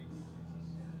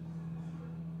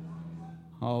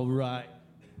All right.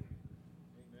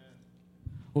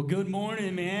 Well, good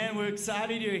morning, man. We're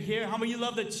excited you're here. How many of you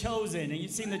love The Chosen? And you've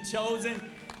seen The Chosen,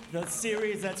 the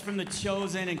series that's from The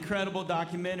Chosen, incredible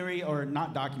documentary, or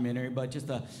not documentary, but just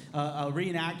a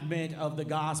reenactment of the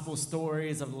gospel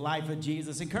stories of the life of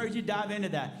Jesus. Encourage you to dive into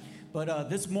that. But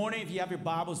this morning, if you have your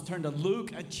Bibles, turn to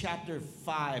Luke chapter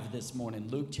 5 this morning.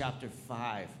 Luke chapter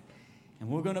 5. And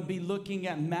we're going to be looking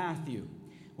at Matthew.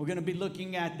 We're going to be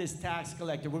looking at this tax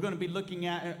collector. We're going to be looking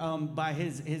at, by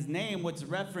his name, what's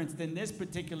referenced in this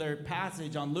particular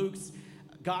passage on Luke's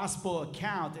gospel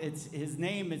account. His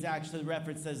name is actually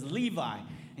referenced as Levi.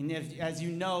 And as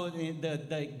you know,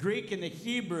 the Greek and the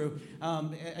Hebrew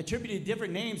attributed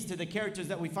different names to the characters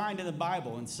that we find in the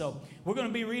Bible. And so we're going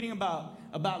to be reading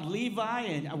about Levi.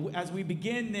 And as we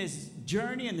begin this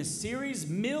journey in this series,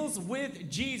 Meals with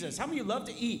Jesus. How many of you love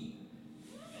to eat?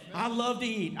 I love to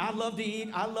eat. I love to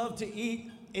eat. I love to eat.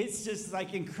 It's just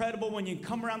like incredible when you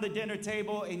come around the dinner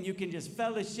table and you can just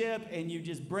fellowship and you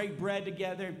just break bread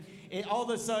together. All of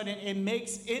a sudden, it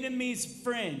makes enemies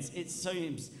friends, it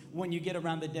seems, when you get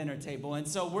around the dinner table. And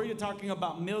so we're talking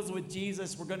about Meals with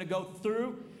Jesus. We're going to go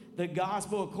through the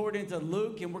gospel according to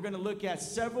Luke, and we're going to look at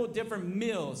several different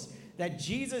meals that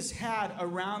Jesus had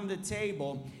around the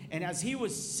table. And as he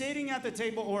was sitting at the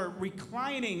table or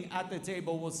reclining at the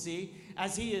table, we'll see,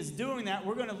 as he is doing that,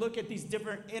 we're going to look at these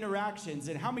different interactions.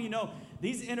 And how many of you know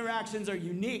these interactions are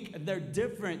unique? They're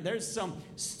different. There's some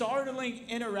startling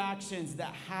interactions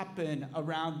that happen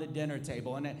around the dinner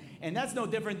table. And that's no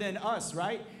different than us,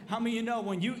 right? How many of you know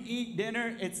when you eat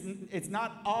dinner, it's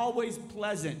not always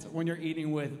pleasant when you're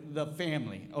eating with the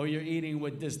family or you're eating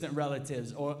with distant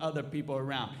relatives or other people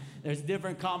around. There's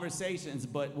different conversations,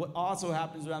 but what also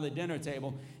happens around the dinner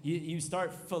table, you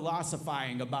start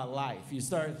philosophizing about life. You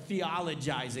start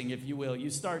theologizing, if you will. You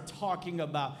start talking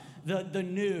about the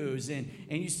news, and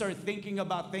you start thinking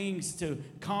about things to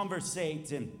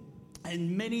conversate,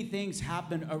 and many things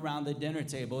happen around the dinner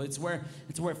table. It's where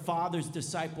fathers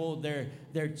disciple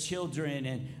their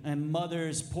children, and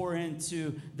mothers pour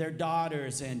into their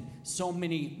daughters, and so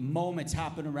many moments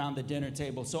happen around the dinner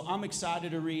table. So I'm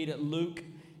excited to read Luke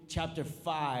chapter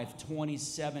 5,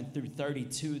 27 through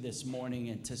 32 this morning.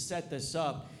 And to set this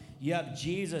up, you have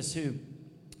Jesus who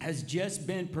has just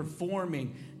been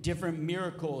performing different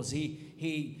miracles.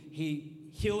 He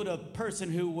healed a person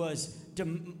who was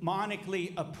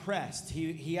demonically oppressed.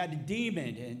 He had a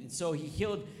demon, and so he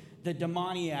healed the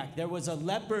demoniac. There was a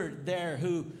leper there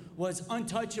who was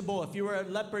untouchable. If you were a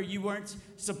leper, you weren't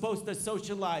supposed to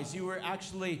socialize. You were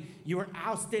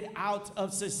ousted out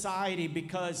of society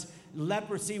because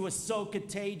leprosy was so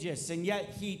contagious, and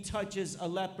yet he touches a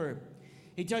leper.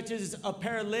 He touches a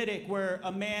paralytic where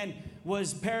a man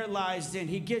was paralyzed, and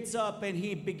he gets up and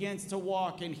he begins to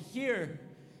walk. And here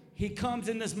he comes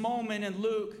in this moment in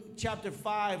Luke chapter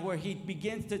 5 where he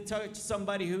begins to touch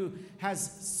somebody who has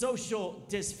social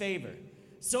disfavor.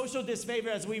 Social disfavor,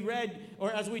 as we read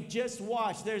or as we just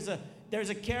watched, there's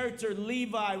a character,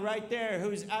 Levi, right there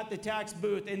who's at the tax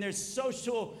booth, and there's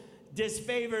social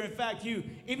disfavor. In fact, you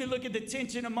even look at the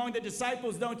tension among the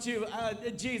disciples, don't you?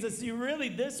 Jesus, you really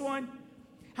this one?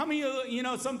 How many of you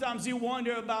know, sometimes you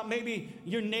wonder about maybe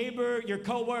your neighbor, your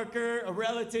coworker, a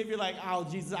relative. You're like, oh,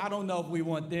 Jesus, I don't know if we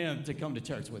want them to come to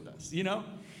church with us, you know?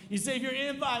 You save your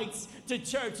invites to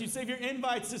church. You save your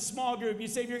invites to small group. You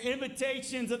save your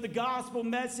invitations of the gospel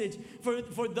message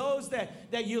for those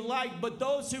that you like. But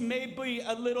those who may be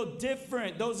a little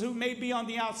different, those who may be on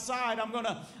the outside, I'm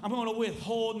gonna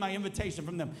withhold my invitation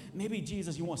from them. Maybe,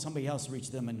 Jesus, you want somebody else to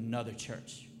reach them in another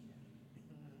church,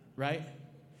 right?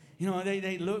 You know,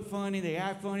 they look funny, they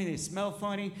act funny, they smell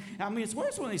funny. I mean, it's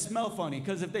worse when they smell funny,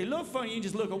 because if they look funny, you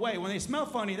just look away. When they smell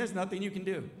funny, there's nothing you can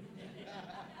do.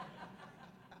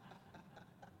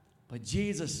 But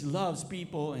Jesus loves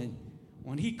people, and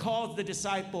when he calls the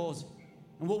disciples,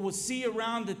 and what we'll see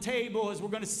around the table is we're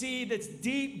going to see this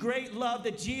deep, great love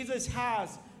that Jesus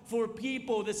has for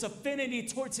people, this affinity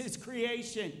towards his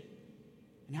creation,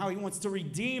 and how he wants to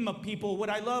redeem a people. What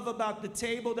I love about the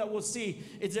table that we'll see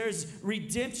is there's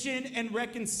redemption and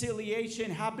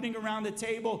reconciliation happening around the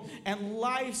table, and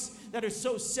lives that are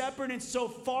so separate and so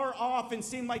far off and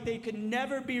seem like they could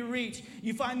never be reached.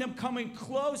 You find them coming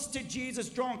close to Jesus,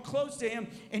 drawn close to him,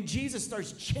 and Jesus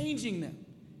starts changing them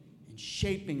and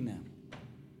shaping them.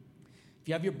 If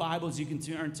you have your Bibles, you can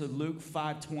turn to Luke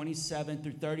 5:27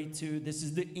 through 32. This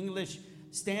is the English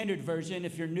Standard Version.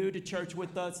 If you're new to church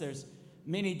with us, there's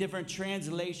many different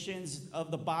translations of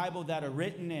the Bible that are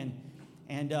written,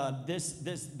 and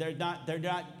they're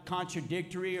not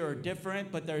contradictory or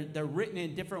different, but they're written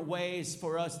in different ways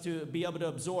for us to be able to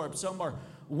absorb. Some are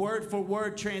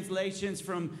word-for-word translations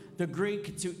from the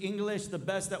Greek to English, the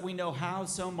best that we know how.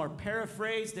 Some are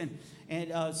paraphrased,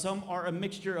 and some are a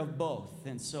mixture of both.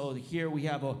 And so here we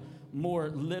have a more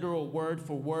literal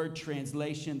word-for-word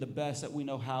translation, the best that we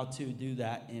know how to do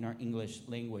that in our English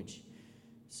language.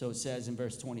 So it says in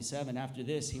verse 27, after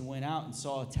this, he went out and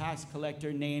saw a tax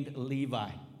collector named Levi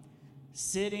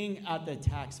sitting at the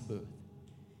tax booth.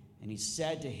 And he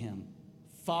said to him,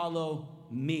 follow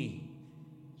me.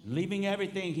 Leaving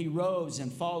everything, he rose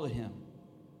and followed him.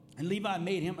 And Levi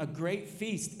made him a great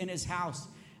feast in his house.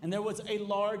 And there was a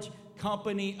large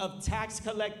company of tax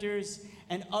collectors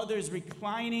and others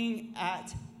reclining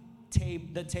at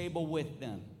the table with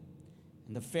them.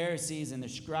 And the Pharisees and the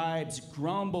scribes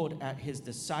grumbled at his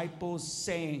disciples,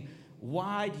 saying,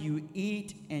 why do you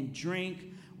eat and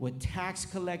drink with tax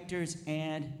collectors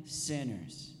and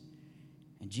sinners?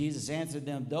 And Jesus answered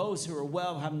them, those who are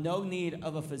well have no need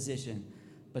of a physician,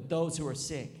 but those who are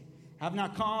sick. Have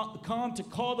not come to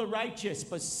call the righteous,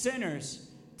 but sinners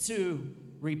to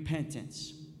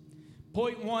repentance.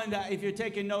 Point one, that if you're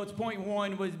taking notes, point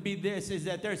one would be this, is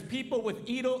that there's people with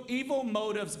evil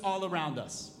motives all around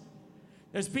us.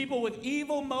 There's people with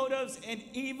evil motives and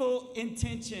evil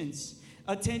attentions.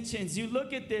 You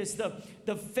look at this,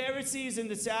 the Pharisees and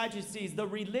the Sadducees, the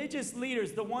religious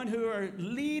leaders, the one who are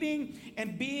leading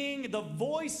and being the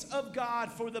voice of God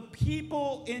for the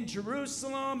people in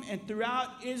Jerusalem and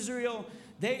throughout Israel.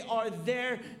 They are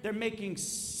there. They're making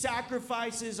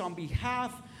sacrifices on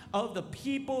behalf of the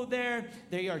people there.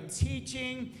 They are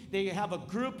teaching. They have a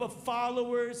group of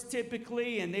followers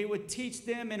typically, and they would teach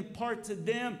them and impart to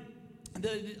them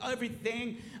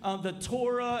everything, the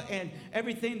Torah and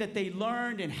everything that they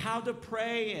learned, and how to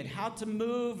pray and how to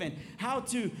move and how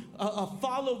to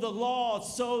follow the law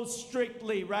so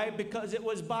strictly, right? Because it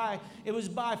was by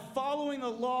following the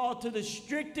law to the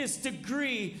strictest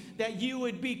degree that you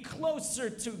would be closer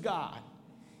to God.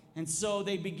 And so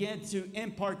they begin to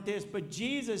impart this, but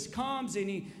Jesus comes and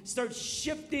he starts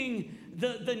shifting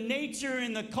the nature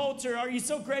and the culture. Are you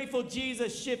so grateful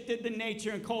Jesus shifted the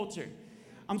nature and culture?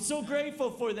 I'm so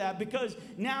grateful for that, because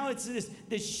now it's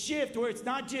this shift where it's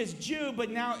not just Jew, but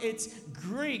now it's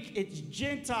Greek, it's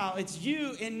Gentile, it's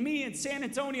you and me in San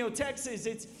Antonio, Texas.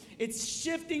 It's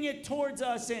shifting it towards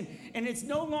us, and it's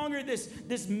no longer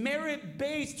this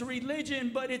merit-based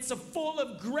religion, but it's full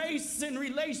of grace and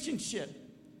relationship.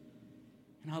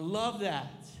 And I love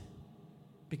that,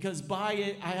 because by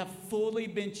it, I have fully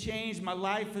been changed. My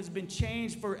life has been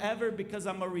changed forever because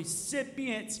I'm a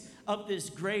recipient of this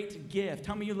great gift.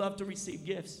 How many of you love to receive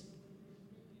gifts?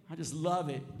 I just love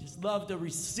it. Just love to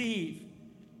receive.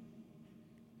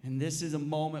 And this is a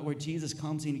moment where Jesus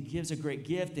comes and he gives a great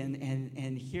gift.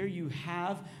 And here you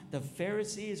have the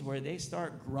Pharisees where they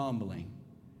start grumbling.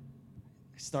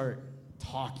 They start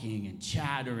talking and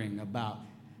chattering about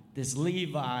this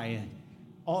Levi and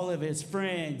all of his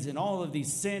friends and all of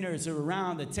these sinners are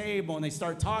around the table, and they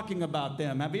start talking about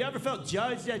them. Have you ever felt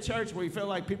judged at church where you feel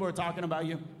like people are talking about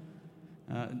you?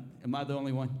 Am I the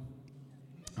only one?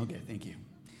 Okay, thank you.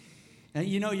 And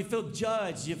you feel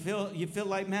judged. You feel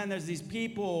like, man, there's these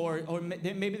people, or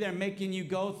maybe they're making you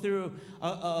go through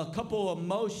a couple of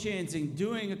motions and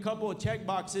doing a couple of check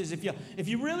boxes. If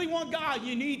you really want God,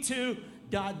 you need to ...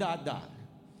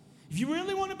 If you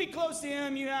really want to be close to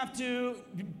him, you have to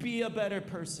be a better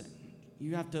person.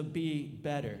 You have to be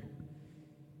better.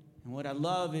 And what I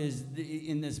love is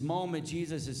in this moment,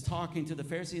 Jesus is talking to the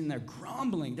Pharisees, and they're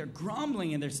grumbling,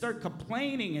 and they start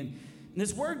complaining. And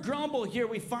this word grumble here,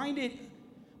 we find it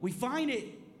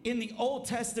in the Old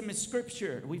Testament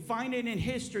scripture. We find it in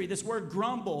history, this word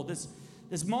grumble,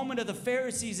 this moment of the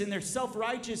Pharisees in their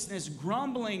self-righteousness,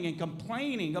 grumbling and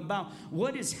complaining about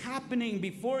what is happening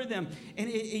before them. And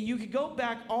you could go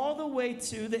back all the way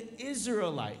to the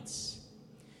Israelites.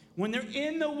 When they're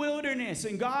in the wilderness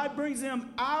and God brings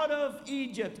them out of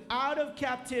Egypt, out of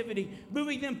captivity,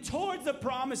 moving them towards the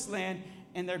promised land,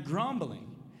 and they're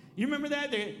grumbling. You remember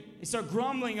that? They start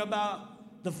grumbling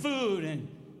about the food, and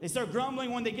they start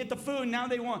grumbling when they get the food. Now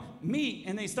they want meat,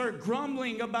 and they start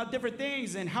grumbling about different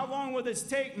things. And how long will this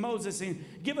take, Moses? And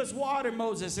give us water,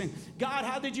 Moses. And God,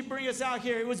 how did you bring us out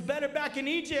here? It was better back in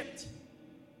Egypt.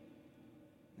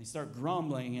 They start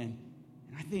grumbling, and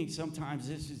I think sometimes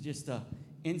this is just an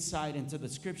insight into the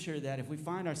scripture that if we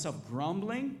find ourselves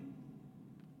grumbling,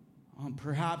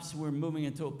 perhaps we're moving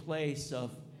into a place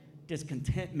of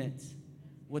discontentment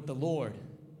with the Lord,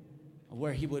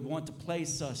 where he would want to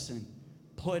place us and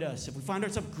put us. If we find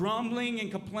ourselves grumbling and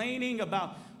complaining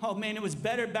about, oh man, it was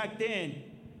better back then,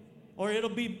 or it'll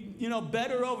be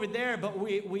better over there, but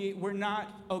we're not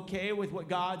okay with what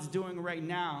God's doing right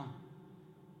now,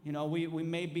 You know, we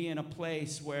may be in a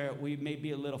place where we may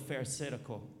be a little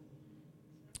pharisaical.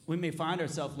 We may find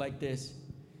ourselves like this.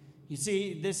 You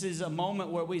see, this is a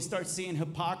moment where we start seeing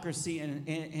hypocrisy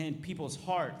in people's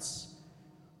hearts.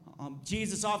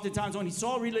 Jesus oftentimes, when he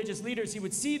saw religious leaders, he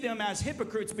would see them as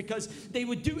hypocrites because they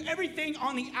would do everything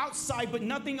on the outside but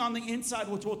nothing on the inside,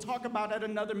 which we'll talk about at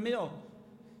another meal.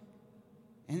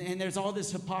 And there's all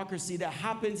this hypocrisy that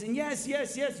happens. And yes,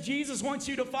 Jesus wants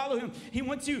you to follow him. He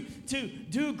wants you to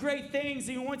do great things.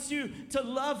 He wants you to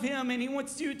love him, and he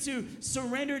wants you to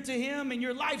surrender to him. And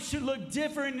your life should look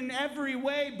different in every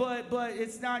way, but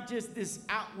it's not just this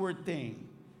outward thing.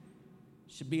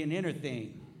 It should be an inner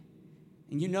thing.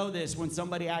 And you know this when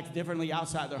somebody acts differently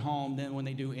outside their home than when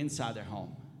they do inside their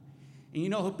home. And you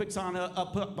know who picks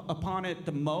upon it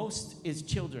the most is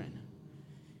children.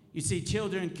 You see,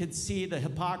 children can see the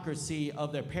hypocrisy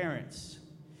of their parents.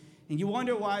 And you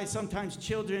wonder why sometimes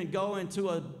children go into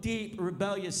a deep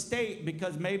rebellious state,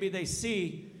 because maybe they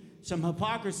see some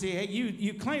hypocrisy. Hey,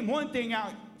 you claim one thing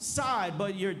outside,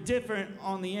 but you're different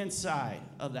on the inside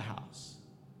of the house.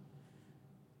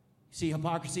 See,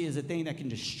 hypocrisy is a thing that can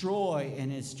destroy,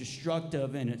 and it's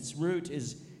destructive, and its root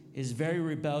is very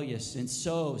rebellious and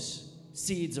sows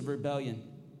seeds of rebellion.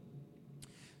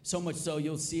 So much so,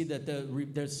 you'll see that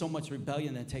there's so much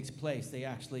rebellion that takes place, they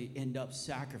actually end up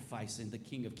sacrificing the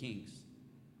King of Kings.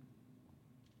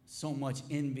 So much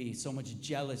envy, so much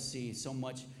jealousy, so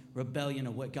much rebellion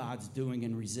of what God's doing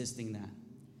and resisting that.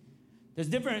 There's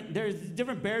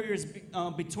different barriers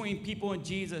between people and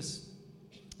Jesus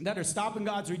that are stopping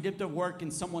God's redemptive work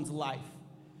in someone's life.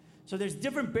 So there's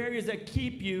different barriers that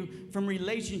keep you from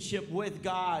relationship with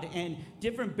God, and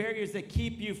different barriers that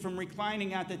keep you from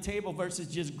reclining at the table versus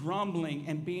just grumbling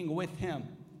and being with him.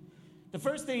 The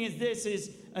first thing is this,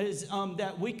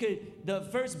 the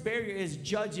first barrier is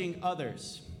judging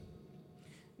others.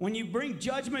 When you bring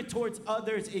judgment towards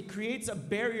others, it creates a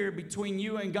barrier between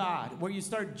you and God, where you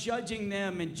start judging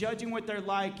them and judging what they're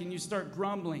like, and you start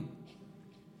grumbling.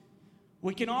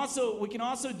 We can also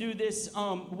do this.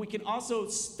 We can also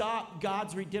stop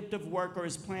God's redemptive work or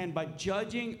his plan by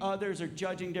judging others or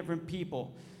judging different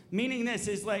people. Meaning this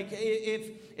is like,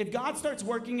 if God starts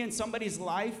working in somebody's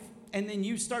life and then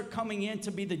you start coming in to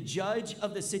be the judge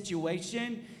of the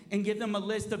situation and give them a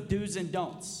list of do's and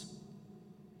don'ts.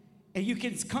 And you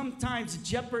can sometimes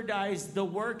jeopardize the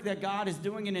work that God is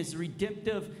doing in his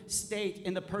redemptive state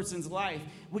in the person's life.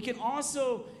 We can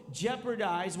also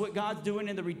jeopardize what God's doing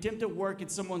in the redemptive work in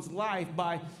someone's life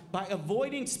by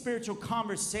avoiding spiritual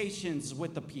conversations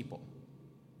with the people.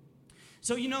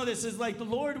 So you know, this is like the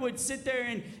Lord would sit there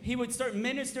and he would start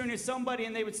ministering to somebody,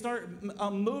 and they would start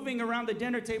moving around the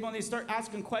dinner table, and they start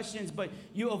asking questions, but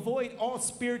you avoid all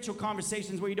spiritual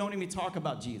conversations where you don't even talk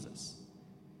about Jesus.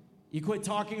 You quit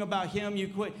talking about him, you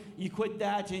quit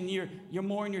that, and you're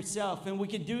more in yourself. And we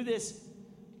could do this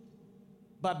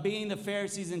by being the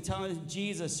Pharisees and telling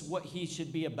Jesus what he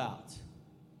should be about.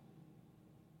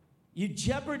 You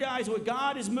jeopardize what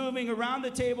God is moving around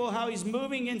the table, how he's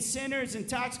moving in sinners and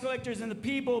tax collectors and the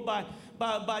people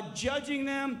by judging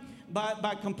them,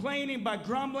 by complaining, by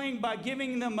grumbling, by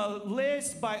giving them a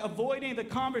list, by avoiding the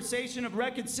conversation of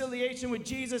reconciliation with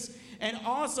Jesus, and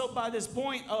also by this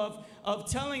point of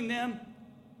telling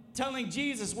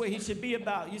Jesus what he should be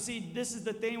about. You see, this is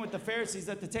the thing with the Pharisees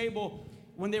at the table.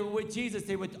 When they were with Jesus,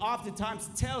 they would oftentimes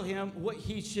tell him what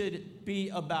he should be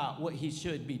about, what he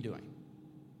should be doing.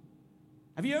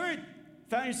 Have you ever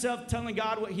found yourself telling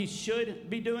God what he should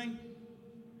be doing?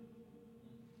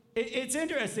 It's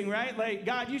interesting, right? Like,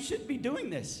 God, you should be doing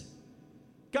this.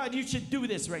 God, you should do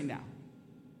this right now.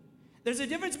 There's a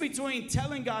difference between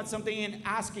telling God something and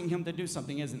asking him to do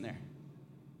something, isn't there?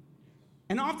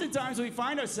 And oftentimes we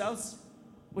find ourselves,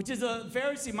 which is a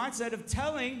Pharisee mindset of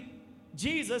telling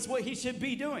Jesus what he should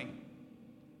be doing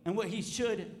and what he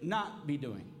should not be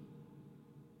doing.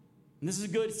 And this is a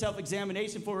good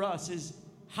self-examination for us, is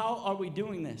how are we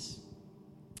doing this?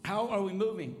 How are we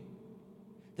moving?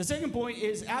 The second point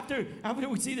is after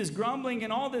we see this grumbling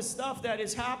and all this stuff that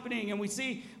is happening, and we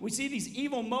see these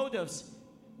evil motives,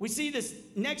 we see this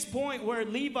next point where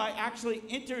Levi actually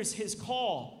enters his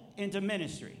call into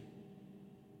ministry.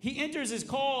 He enters his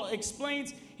call,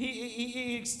 explains,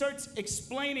 he starts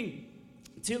explaining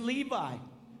to Levi,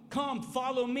 come,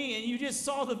 follow me. And you just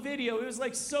saw the video. It was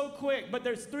like so quick, but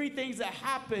there's three things that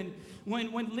happen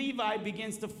when Levi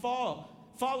begins to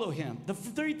follow him. The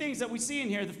three things that we see in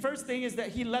here. The first thing is that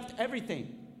he left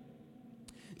everything.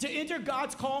 To enter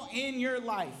God's call in your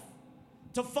life,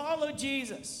 to follow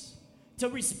Jesus, to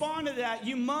respond to that,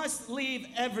 you must leave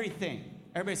everything.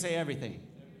 Everybody say everything.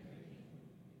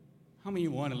 How many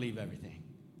of you want to leave everything?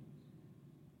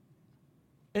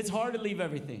 It's hard to leave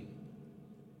everything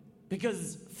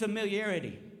because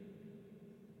familiarity,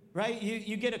 right?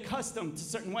 You get accustomed to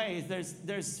certain ways.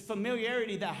 There's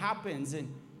familiarity that happens,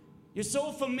 and you're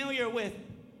so familiar with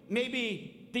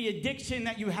maybe the addiction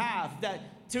that you have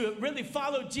that to really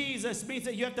follow Jesus means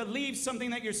that you have to leave something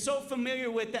that you're so familiar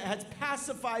with that has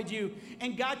pacified you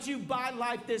and got you by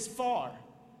life this far.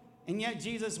 And yet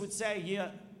Jesus would say,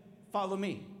 yeah, follow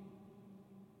me.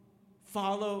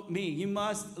 Follow me. You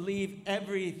must leave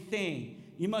everything.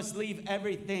 You must leave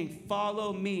everything.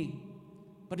 Follow me.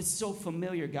 But it's so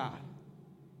familiar, God.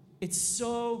 It's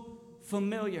so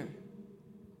familiar.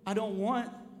 I don't want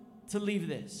to leave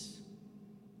this.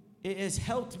 It has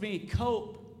helped me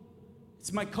cope.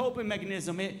 It's my coping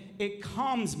mechanism. It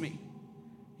calms me.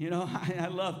 You know,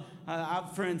 I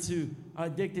have friends who are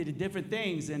addicted to different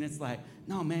things, and it's like,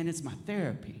 no, man, it's my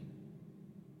therapy.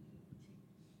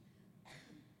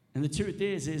 And the truth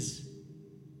is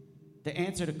the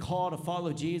answer to call to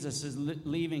follow Jesus is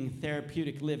leaving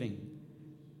therapeutic living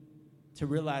to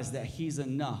realize that he's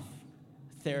enough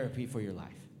therapy for your life.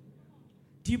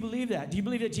 Do you believe that? Do you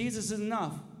believe that Jesus is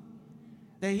enough?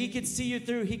 That he can see you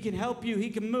through, he can help you,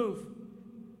 he can move.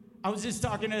 I was just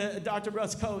talking to Dr.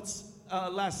 Russ Coates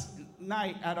last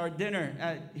night at our dinner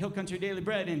at Hill Country Daily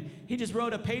Bread, and he just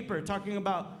wrote a paper talking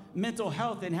about mental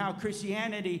health and how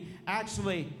Christianity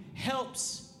actually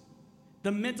helps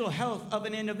the mental health of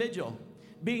an individual.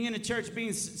 Being in a church,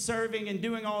 serving and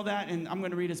doing all that, and I'm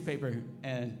going to read his paper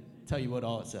and tell you what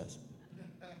all it says.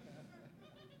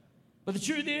 But the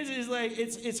truth is like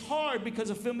it's hard because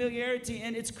of familiarity,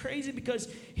 and it's crazy because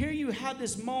here you have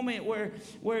this moment where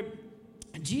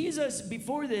Jesus,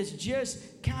 before this,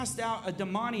 just cast out a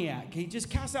demoniac. He just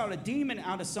cast out a demon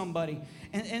out of somebody.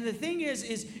 And the thing is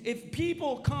if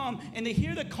people come and they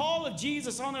hear the call of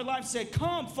Jesus on their life, say,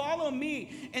 come, follow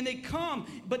me, and they come,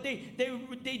 but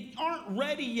they aren't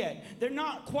ready yet. They're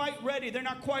not quite ready. They're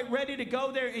not quite ready to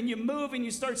go there, and you move and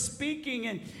you start speaking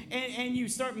and you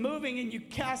start moving and you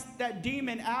cast that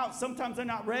demon out. Sometimes they're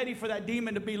not ready for that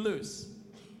demon to be loose.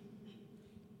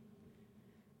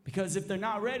 Because if they're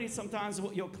not ready, sometimes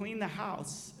you'll clean the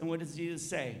house. And what does Jesus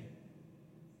say?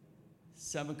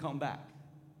 7 come back.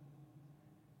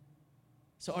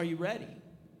 So are you ready?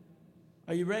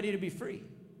 Are you ready to be free?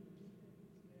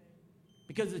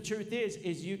 Because the truth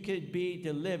is you could be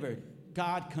delivered.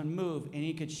 God can move and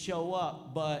he could show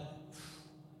up, but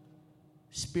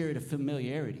spirit of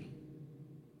familiarity.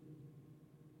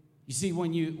 You see,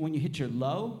 when you hit your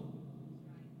low,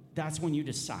 that's when you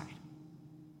decide.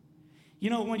 You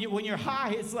know, when you're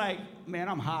high, it's like, man,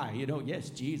 I'm high. You know,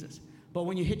 yes, Jesus. But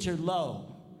when you hit your low,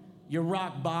 your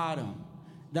rock bottom,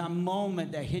 that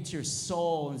moment that hits your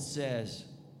soul and says,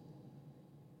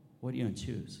 what are you going to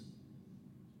choose?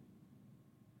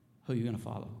 Who are you going to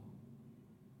follow?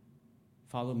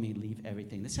 Follow me, leave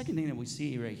everything. The second thing that we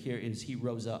see right here is he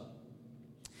rose up.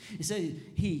 It says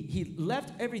he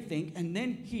left everything, and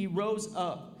then he rose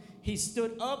up. He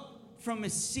stood up from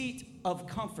his seat of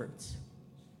comfort.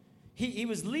 He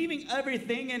was leaving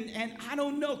everything, and I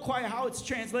don't know quite how it's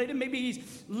translated. Maybe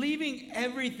he's leaving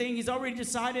everything. He's already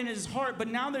decided in his heart, but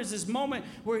now there's this moment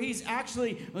where he's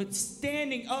actually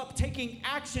standing up, taking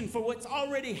action for what's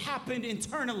already happened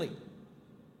internally.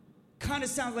 Kind of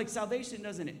sounds like salvation,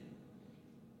 doesn't it?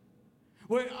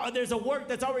 Where there's a work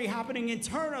that's already happening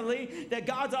internally, that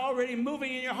God's already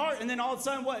moving in your heart, and then all of a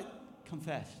sudden, what?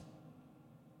 Confess.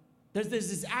 There's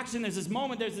this action, there's this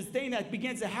moment, there's this thing that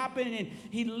begins to happen, and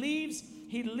he leaves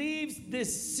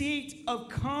this seat of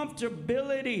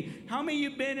comfortability. How many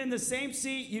of you been in the same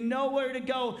seat? You know where to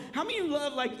go. How many of you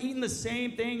love like eating the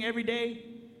same thing every day?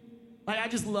 Like, I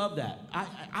just love that.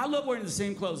 I love wearing the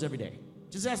same clothes every day.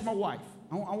 Just ask my wife.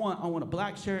 I want a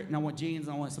black shirt, and I want jeans,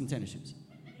 and I want some tennis shoes.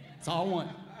 That's all I want.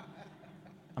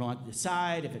 I don't have to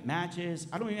decide if it matches.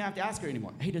 I don't even have to ask her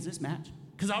anymore. Hey, does this match?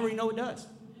 Because I already know it does.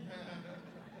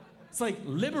 It's like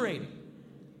liberating.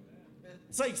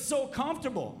 It's like so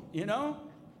comfortable, you know?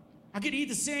 I could eat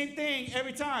the same thing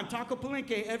every time. Taco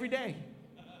Palenque every day.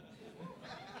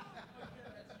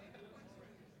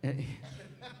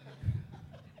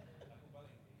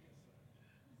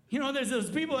 You know, there's those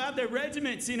people out there,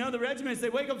 regiments, you know, the regiments, they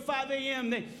wake up at 5 a.m.,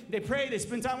 they pray, they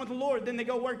spend time with the Lord, then they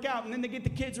go work out, and then they get the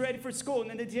kids ready for school, and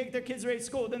then they take their kids ready to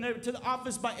school, then they're to the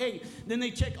office by 8, then they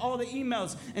check all the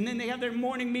emails, and then they have their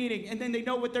morning meeting, and then they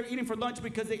know what they're eating for lunch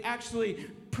because they actually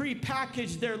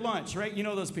pre-packaged their lunch, right? You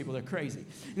know those people, they're crazy.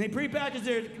 And they pre-packaged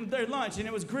their lunch, and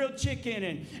it was grilled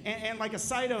chicken and like a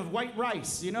side of white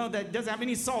rice, you know, that doesn't have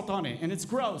any salt on it, and it's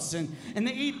gross, and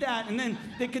they eat that, and then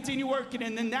they continue working,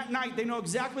 and then that night they know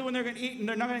exactly when they're going to eat, and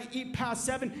they're not going to eat past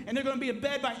 7, and they're going to be in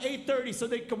bed by 8:30 so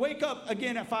they can wake up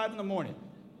again at 5 in the morning.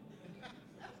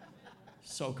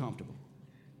 So comfortable.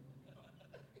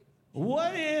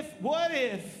 What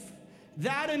if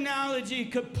that analogy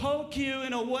could poke you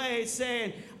in a way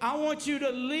saying, I want you to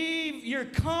leave your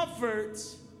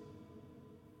comforts.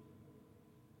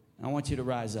 I want you to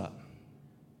rise up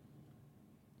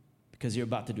because you're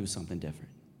about to do something different.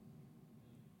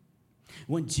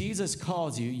 When Jesus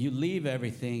calls you, you leave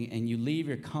everything and you leave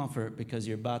your comfort because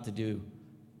you're about to do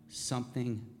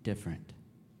something different.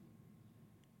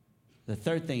 The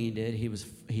third thing he did,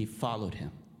 he followed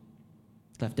him.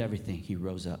 Left everything, he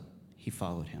rose up. He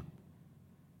followed him.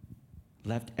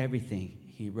 Left everything,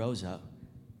 he rose up.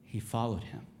 He followed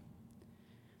him.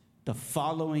 The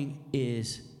following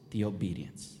is the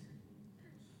obedience.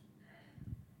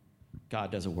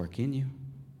 God does a work in you.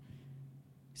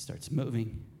 He starts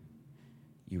moving.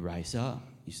 You rise up.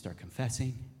 You start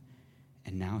confessing.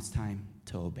 And now it's time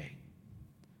to obey.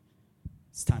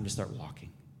 It's time to start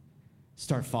walking.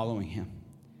 Start following him.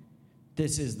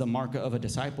 This is the mark of a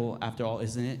disciple, after all,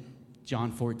 isn't it?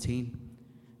 John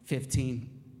 14:15.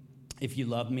 If you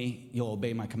love me, you'll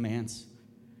obey my commands.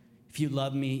 If you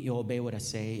love me, you'll obey what I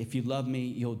say. If you love me,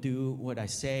 you'll do what I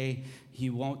say.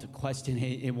 You won't question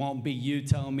it. It won't be you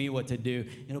telling me what to do.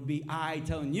 It'll be I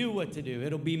telling you what to do.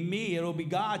 It'll be me. It'll be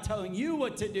God telling you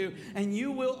what to do. And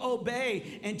you will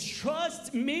obey. And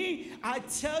trust me, I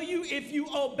tell you, if you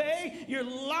obey, your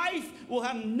life will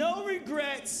have no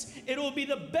regrets. It will be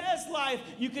the best life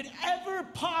you could ever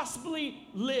possibly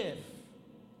live.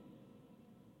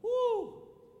 Woo!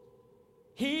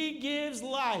 He gives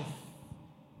life.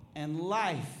 And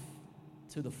life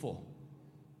to the full.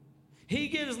 He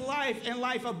gives life and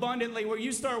life abundantly, where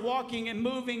you start walking and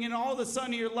moving and all of a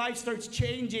sudden your life starts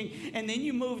changing, and then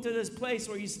you move to this place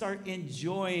where you start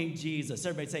enjoying Jesus.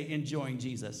 Everybody say enjoying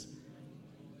Jesus.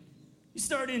 You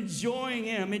start enjoying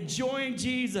him, enjoying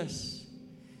Jesus.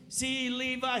 See,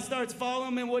 Levi starts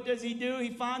following him, and what does he do? He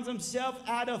finds himself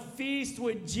at a feast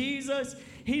with Jesus.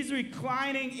 He's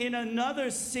reclining in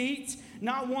another seat,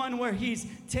 not one where he's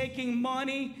taking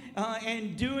money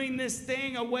and doing this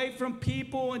thing away from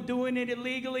people and doing it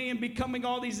illegally and becoming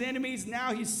all these enemies.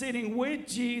 Now he's sitting with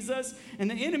Jesus, and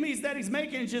the enemies that he's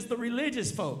making is just the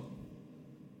religious folk.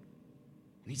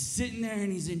 And he's sitting there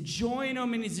and he's enjoying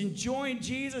them, and he's enjoying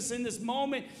Jesus in this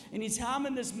moment, and he's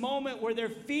having this moment where they're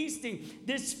feasting.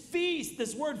 This feast,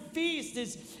 this word feast,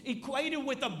 is equated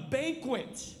with a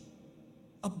banquet.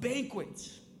 A banquet.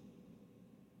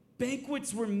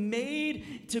 Banquets were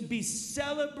made to be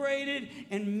celebrated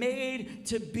and made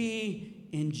to be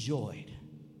enjoyed.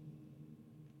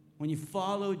 When you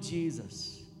follow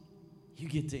Jesus, you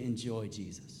get to enjoy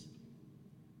Jesus.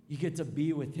 You get to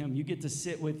be with him. You get to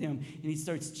sit with him. And he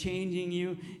starts changing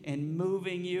you and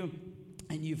moving you.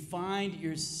 And you find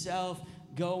yourself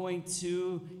going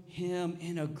to him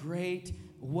in a great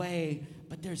way.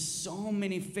 But there's so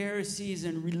many Pharisees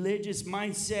and religious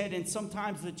mindset, and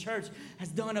sometimes the church has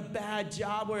done a bad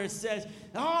job where it says,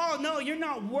 oh, no, you're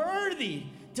not worthy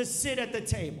to sit at the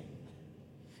table.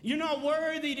 You're not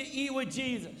worthy to eat with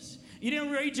Jesus. You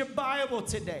didn't read your Bible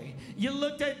today. You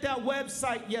looked at that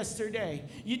website yesterday.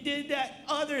 You did that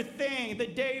other thing the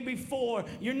day before.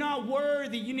 You're not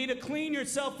worthy. You need to clean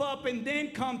yourself up and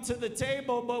then come to the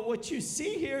table. But what you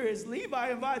see here is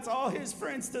Levi invites all his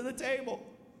friends to the table.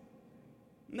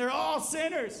 And they're all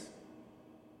sinners.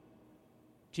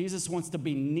 Jesus wants to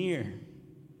be near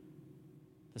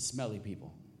the smelly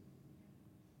people.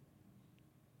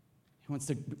 He wants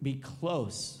to be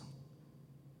close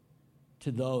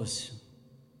to those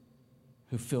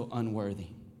who feel unworthy,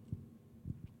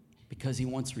 because he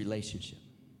wants relationship.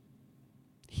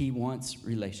 He wants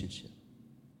relationship.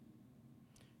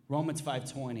 Romans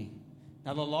 5:20.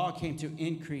 Now the law came to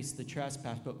increase the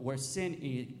trespass, but where sin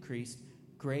increased,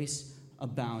 grace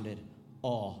abounded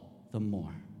all the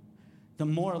more. The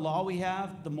more law we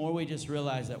have, the more we just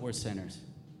realize that we're sinners.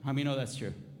 How many know that's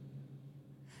true?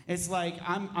 It's like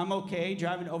I'm okay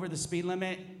driving over the speed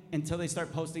limit until they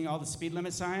start posting all the speed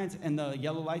limit signs and the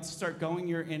yellow lights start going.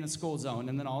 You're in a school zone,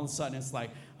 and then all of a sudden it's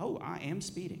like, oh, I am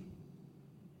speeding.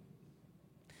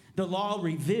 The law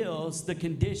reveals the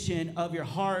condition of your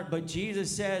heart, but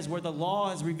Jesus says where the law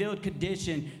has revealed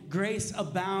condition, grace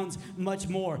abounds much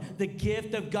more. The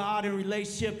gift of God in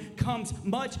relationship comes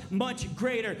much, much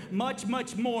greater, much,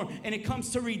 much more, and it comes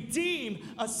to redeem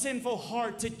a sinful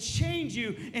heart, to change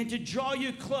you and to draw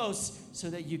you close so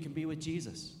that you can be with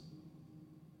Jesus,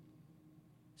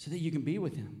 so that you can be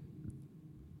with him.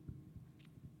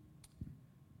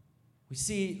 We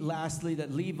see, lastly,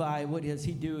 that Levi, what does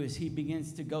he do is he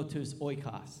begins to go to his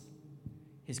oikos,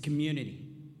 his community.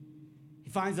 He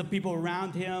finds the people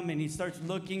around him, and he starts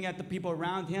looking at the people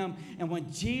around him. And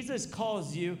when Jesus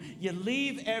calls you, you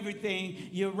leave everything,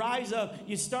 you rise up,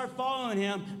 you start following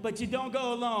him, but you don't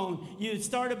go alone. You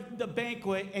start the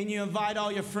banquet, and you invite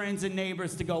all your friends and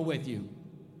neighbors to go with you.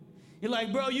 You're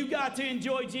like, bro, you got to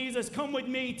enjoy Jesus. Come with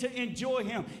me to enjoy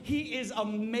him. He is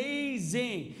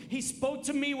amazing. He spoke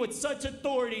to me with such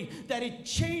authority that it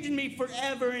changed me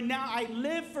forever, and now I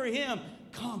live for him.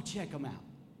 Come check him out.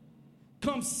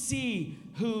 Come see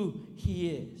who he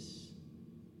is.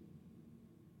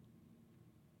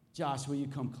 Josh, will you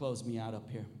come close me out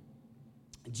up here?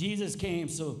 Jesus came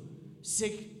so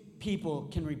sick people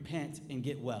can repent and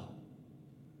get well.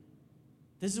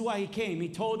 This is why he came. He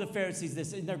told the Pharisees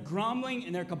this, and they're grumbling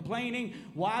and they're complaining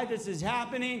why this is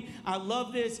happening. I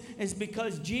love this. It's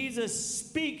because Jesus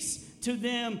speaks to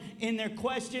them in their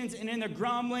questions and in their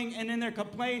grumbling and in their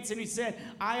complaints. And he said,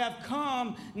 I have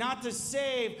come not to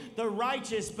save the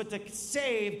righteous, but to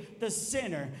save the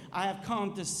sinner. I have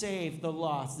come to save the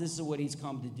lost. This is what he's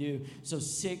come to do. So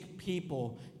sick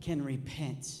people can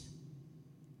repent.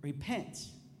 Repent.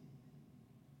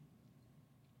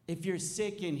 If you're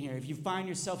sick in here, if you find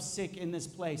yourself sick in this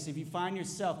place, if you find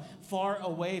yourself far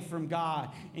away from God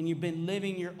and you've been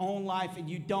living your own life and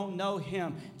you don't know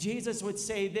him, Jesus would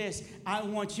say this, I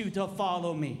want you to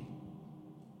follow me.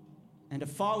 And to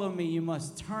follow me, you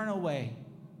must turn away,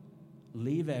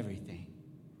 leave everything,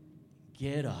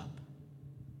 get up,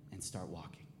 and start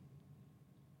walking.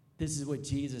 This is what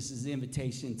Jesus'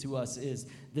 invitation to us is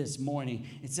this morning.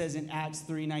 It says in Acts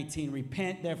 3:19,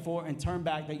 repent therefore and turn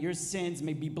back that your sins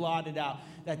may be blotted out,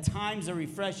 that times of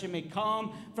refreshing may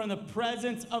come from the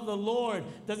presence of the Lord.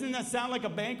 Doesn't that sound like a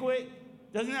banquet?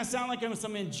 Doesn't that sound like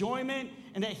some enjoyment?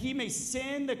 And that he may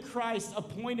send the Christ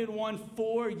appointed one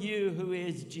for you, who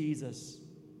is Jesus.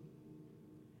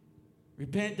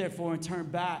 Repent therefore and turn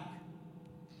back.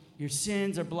 Your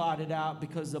sins are blotted out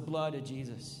because of the blood of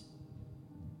Jesus.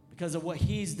 Because of what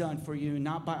he's done for you,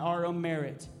 not by our own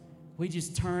merit. We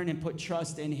just turn and put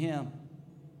trust in him.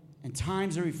 And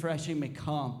times of refreshing may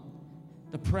come.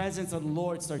 The presence of the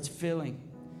Lord starts filling.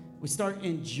 We start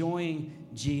enjoying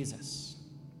Jesus.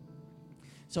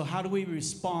 So how do we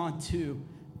respond to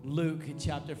Luke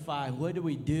chapter 5? What do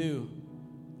we do?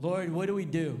 Lord, what do we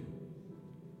do?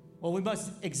 Well, we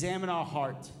must examine our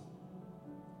heart.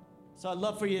 So I'd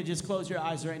love for you to just close your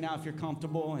eyes right now if you're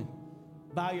comfortable, and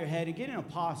bow your head and get in a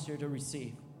posture to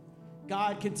receive.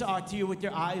 God can talk to you with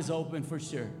your eyes open for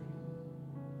sure.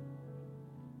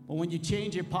 But when you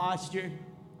change your posture,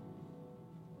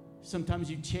 sometimes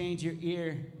you change your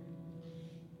ear.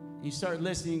 You start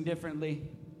listening differently.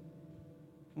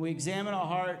 We examine our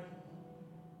heart.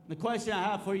 The question I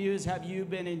have for you is, have you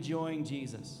been enjoying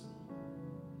Jesus?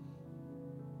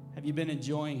 Have you been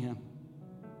enjoying him?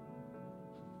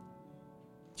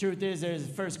 Truth is, there's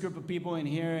the first group of people in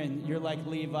here, and you're like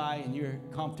Levi, and you're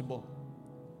comfortable.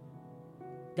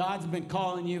 God's been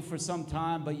calling you for some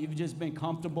time, but you've just been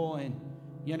comfortable, and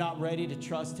you're not ready to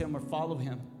trust him or follow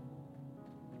him.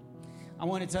 I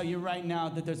want to tell you right now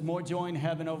that there's more joy in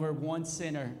heaven over one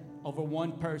sinner, over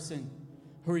one person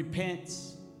who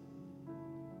repents.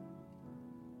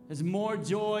 There's more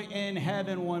joy in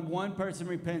heaven when one person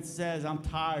repents and says, I'm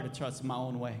tired of trusting my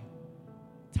own way.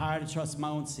 Tired of trusting my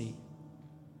own seat.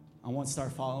 I want to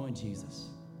start following Jesus.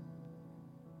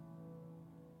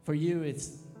 For you,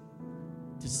 it's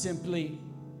to simply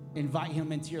invite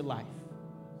him into your life.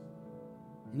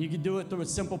 And you can do it through a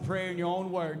simple prayer in your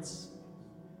own words.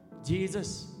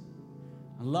 Jesus,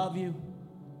 I love you.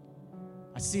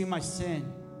 I see my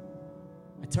sin.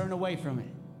 I turn away from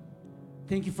it.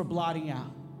 Thank you for blotting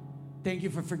out. Thank you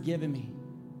for forgiving me.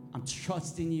 I'm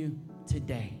trusting you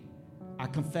today. I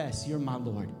confess you're my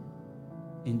Lord.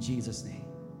 In Jesus' name.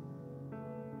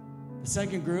 The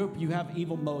second group, you have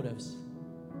evil motives.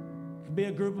 There could be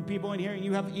a group of people in here and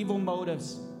you have evil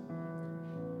motives.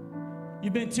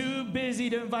 You've been too busy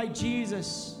to invite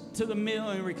Jesus to the meal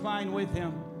and recline with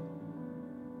him.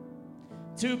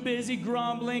 Too busy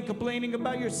grumbling, complaining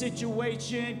about your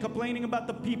situation, complaining about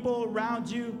the people around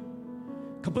you,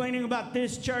 complaining about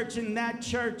this church and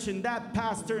that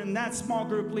pastor and that small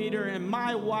group leader and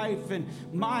my wife and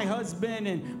my husband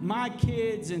and my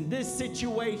kids and this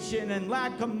situation and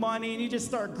lack of money, and you just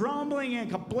start grumbling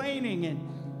and complaining, and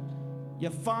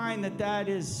you find that that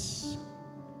is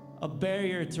a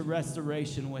barrier to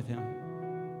restoration with him.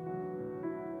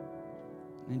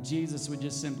 And Jesus would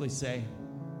just simply say,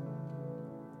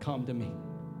 come to me.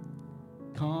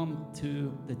 Come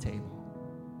to the table.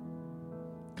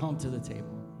 Come to the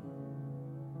table.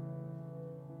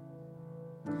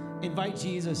 Invite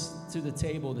Jesus to the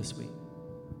table this week.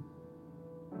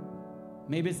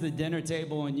 Maybe it's the dinner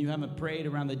table and you haven't prayed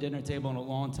around the dinner table in a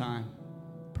long time.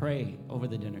 Pray over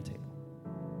the dinner table.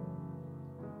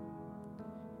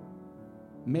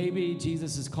 Maybe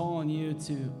Jesus is calling you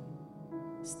to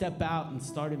step out and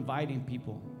start inviting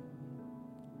people.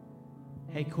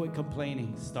 Hey, quit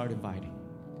complaining, start inviting.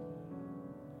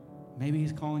 Maybe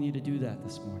he's calling you to do that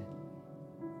this morning.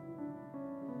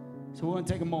 So we're going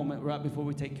to take a moment right before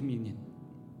we take communion.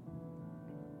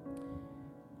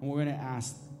 And we're going to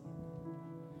ask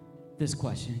this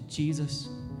question. Jesus,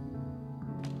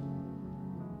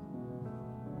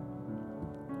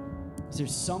 is there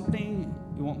something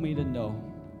you want me to know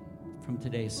from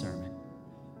today's sermon?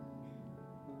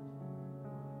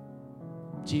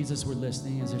 Jesus, we're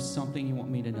listening. Is there something you want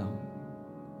me to know?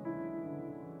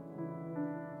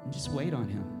 And just wait on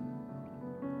him.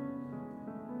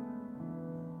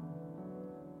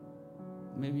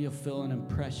 Maybe you'll feel an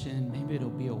impression. Maybe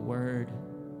it'll be a word.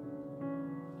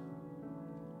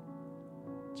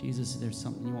 Jesus, there's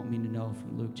something you want me to know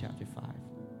from Luke chapter 5.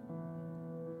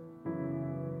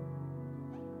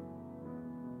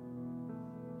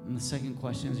 And the second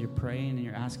question is you're praying and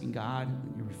you're asking God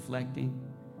and you're reflecting.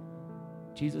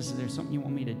 Jesus, is there something you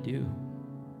want me to do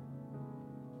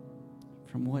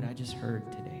from what I just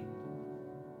heard today?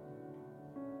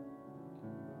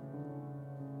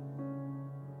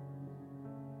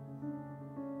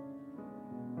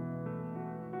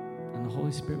 And the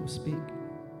Holy Spirit will speak.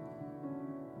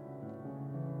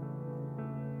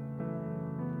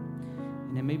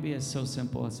 And it may be as so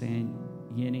simple as saying,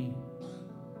 Yinny,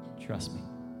 trust me.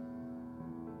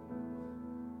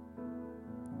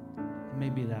 It may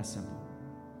be that simple.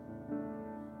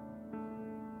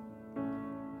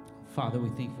 Father, we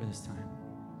thank you for this time.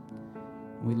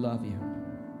 We love you.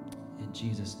 In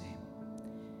Jesus' name,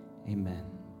 amen.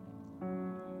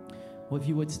 Well, if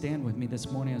you would stand with me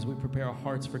this morning as we prepare our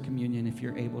hearts for communion, if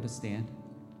you're able to stand.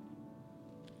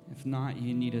 If not,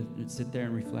 you need to sit there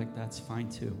and reflect. That's fine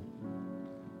too.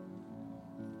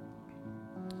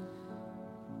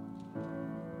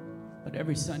 But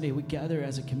every Sunday we gather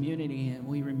as a community and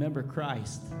we remember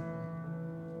Christ.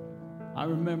 I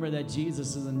remember that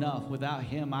Jesus is enough. Without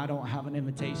him, I don't have an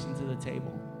invitation to the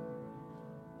table.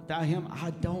 Without him,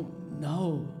 I don't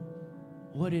know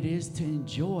what it is to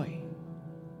enjoy.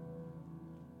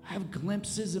 I have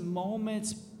glimpses and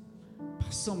moments,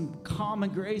 some common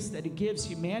grace that he gives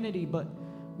humanity, but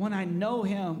when I know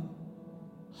him,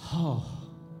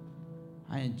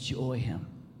 I enjoy him.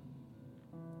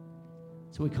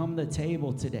 So we come to the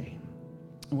table today,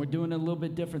 and we're doing it a little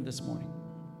bit different this morning.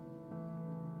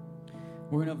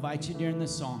 We're going to invite you during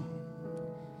this song,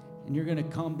 and you're going to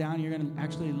come down. You're going to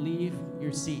actually leave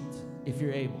your seat if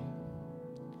you're able.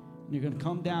 And you're going to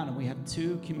come down, and we have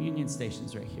 2 communion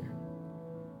stations right here.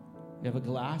 We have a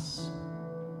glass,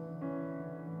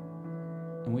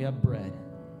 and we have bread.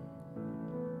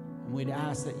 And we'd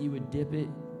ask that you would dip it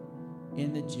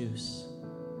in the juice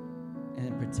and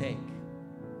then partake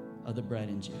of the bread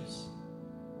and juice.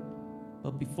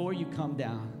 But before you come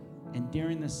down, and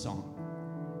during this song,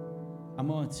 I'm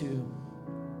going to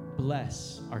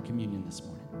bless our communion this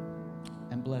morning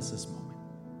and bless this moment.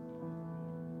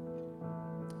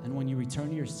 And when you return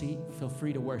to your seat, feel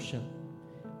free to worship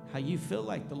how you feel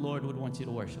like the Lord would want you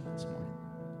to worship this morning,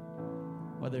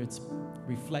 whether it's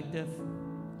reflective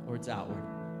or it's outward.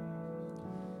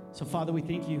 So, Father, we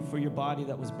thank you for your body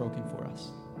that was broken for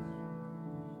us.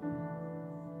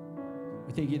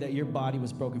 We thank you that your body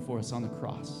was broken for us on the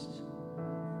cross.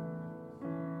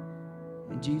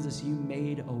 And Jesus, you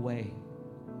made a way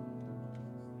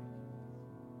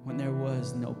when there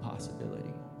was no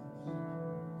possibility.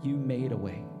 You made a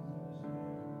way.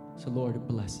 So, Lord,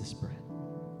 bless this bread.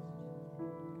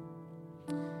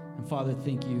 And Father,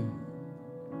 thank you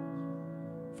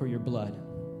for your blood,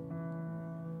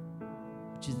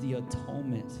 which is the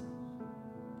atonement,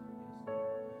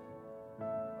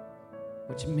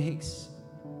 which makes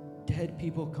dead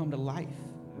people come to life.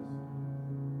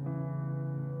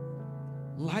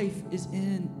 Life is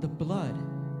in the blood.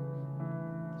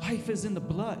 Life is in the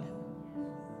blood.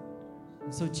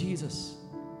 And so, Jesus,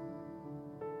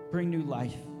 bring new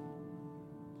life.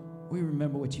 We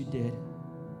remember what you did.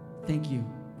 Thank you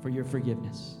for your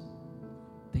forgiveness.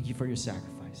 Thank you for your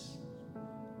sacrifice.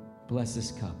 Bless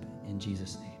this cup in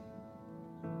Jesus' name.